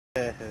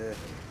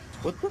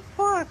What the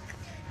fuck?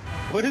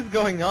 What is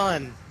going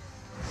on?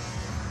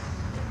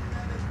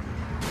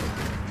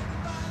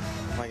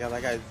 Oh my god,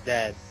 that guy's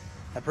dead.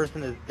 That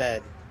person is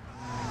dead.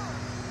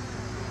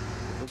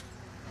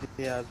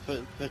 Yeah,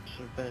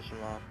 finish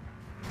him off.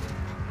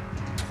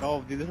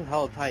 Oh, dude, this is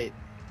hella tight.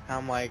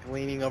 I'm like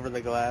leaning over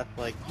the glass,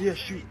 like, yeah,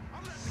 shoot.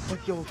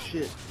 Fuck your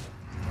shit.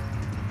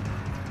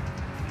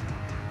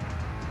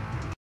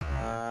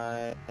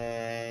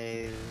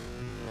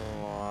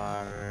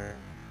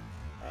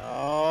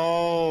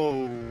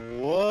 Oh,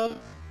 what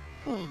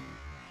the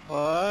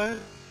fuck?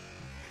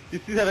 You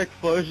see that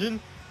explosion?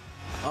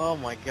 Oh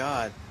my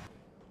god.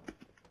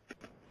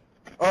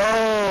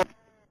 Oh!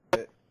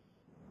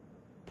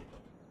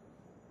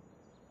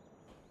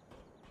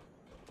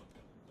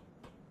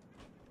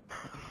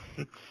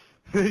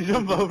 Did he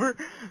jump over?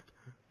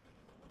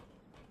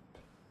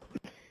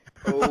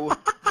 Oh,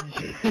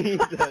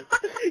 Jesus.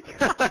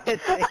 God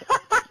damn.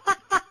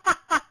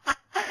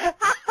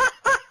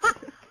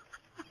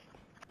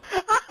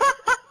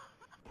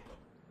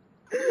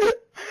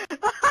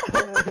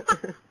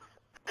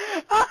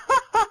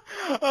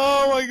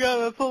 Oh my god,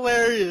 that's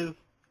hilarious.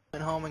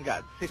 Went home and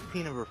got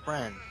 16 of her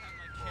friends.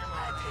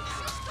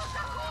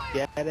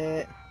 Get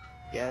it?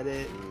 Get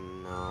it?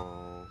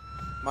 No.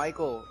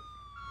 Michael.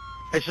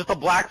 It's just a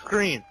black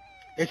screen.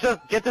 It's just,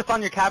 get this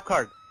on your cap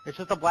card. It's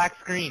just a black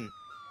screen.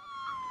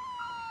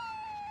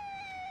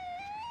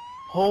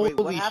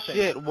 Holy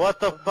shit, what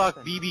the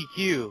fuck,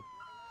 BBQ?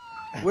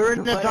 We're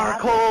in the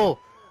dark hole!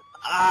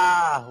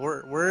 Ah,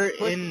 we're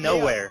in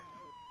nowhere.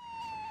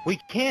 We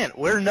can't,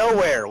 we're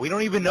nowhere. We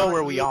don't even know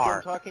where we are.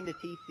 I'm talking to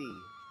TC.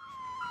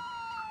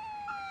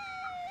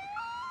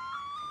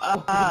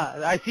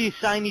 I see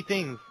shiny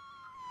things.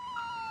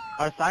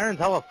 Our siren's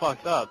hella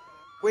fucked up.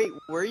 Wait,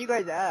 where are you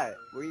guys at?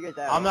 Where are you guys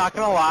at? I'm not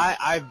gonna lie,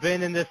 I've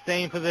been in the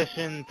same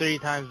position 3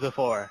 times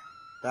before.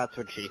 That's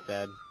what she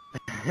said.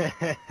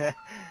 Where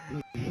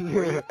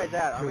are you guys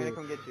at? I'm gonna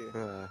come get you.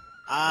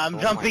 I'm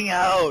jumping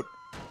out!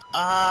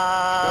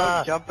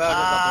 Don't jump out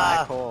of the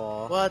black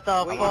hole. What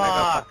the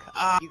fuck?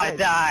 I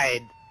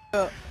died!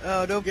 Oh,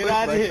 don't Get push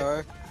out of my here.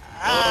 car.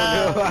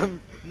 Ah, Oh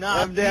no,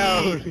 I'm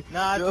down.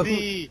 Not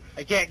me!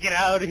 I can't get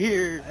out of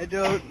here! I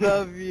don't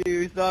love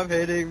you. Stop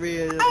hitting me.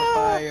 There's a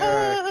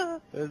fire.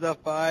 There's a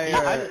fire.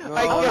 Yeah, No,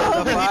 I there's a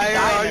killed him. He fire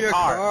died on in your the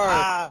car.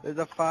 car. There's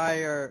a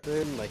fire.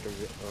 Like a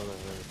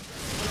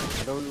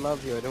I don't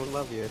love you. I don't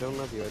love you. I don't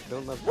love you. I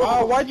don't love you.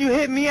 Oh, why'd you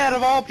hit me out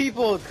of all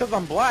people? It's 'cause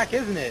I'm black,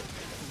 isn't it?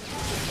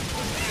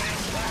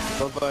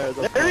 The fire,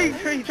 the There he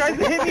fire. tries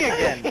to hit me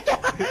again.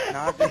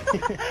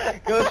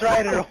 Ghost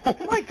Rider. Oh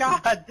my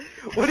god.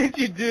 What did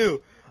you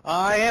do?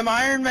 I am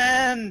Iron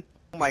Man.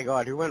 Oh my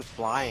god, who went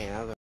flying?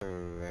 Other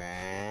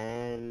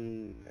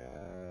man.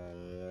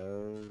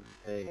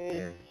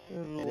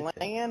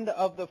 Land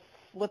of the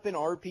flippin'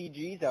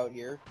 RPGs out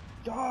here.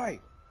 Die!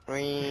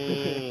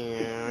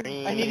 I need to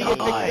get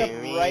picked up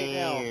right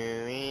now.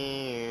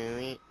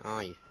 Oh,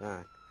 you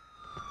suck.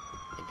 I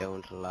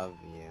don't love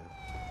you.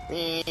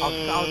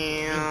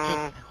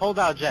 Hold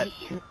out, Jet.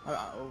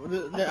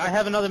 I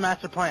have another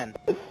master plan.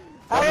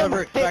 I'll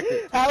never expect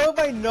it. How have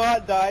I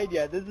not died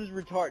yet? This is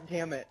retard.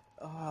 Damn it.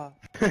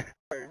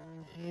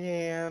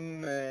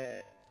 Damn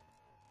it.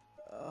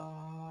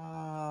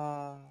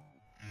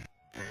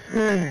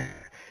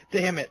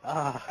 Damn it.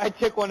 I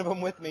took one of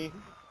them with me.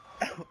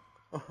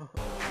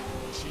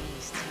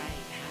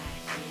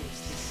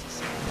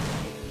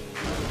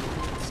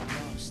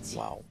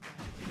 Wow.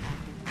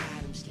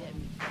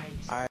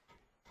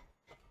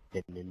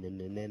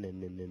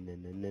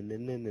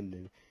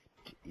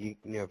 You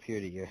know,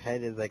 Pewdie, your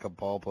head is like a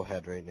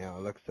bobblehead right now.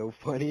 It looks so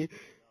funny.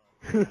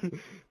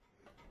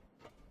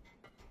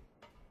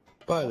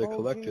 Buy the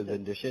collector's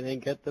edition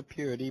and get the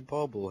Purity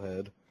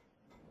bobblehead.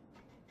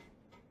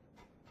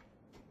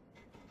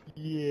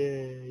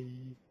 Yay.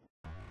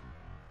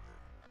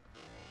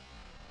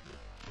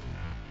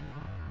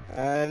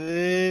 I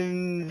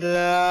didn't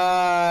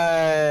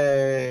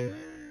die.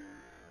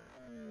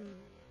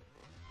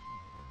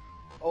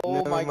 Oh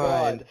Never my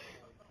mind.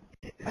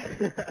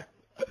 god.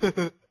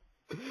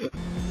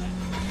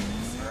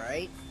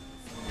 Alright.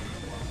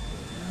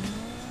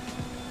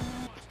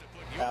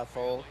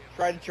 Asshole.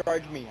 Try to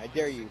charge me. I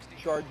dare you.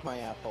 Charge my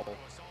asshole.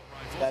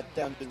 That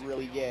sounded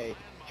really gay.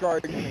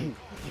 Charge me.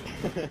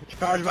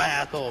 Charge my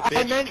asshole,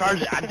 bitch.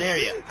 Charge it. I dare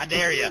you. I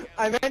dare you.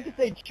 I meant to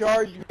say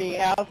charge me,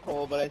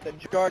 asshole, but I said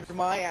charge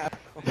my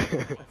asshole.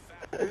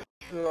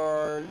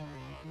 Charge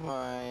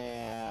my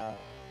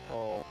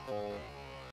asshole.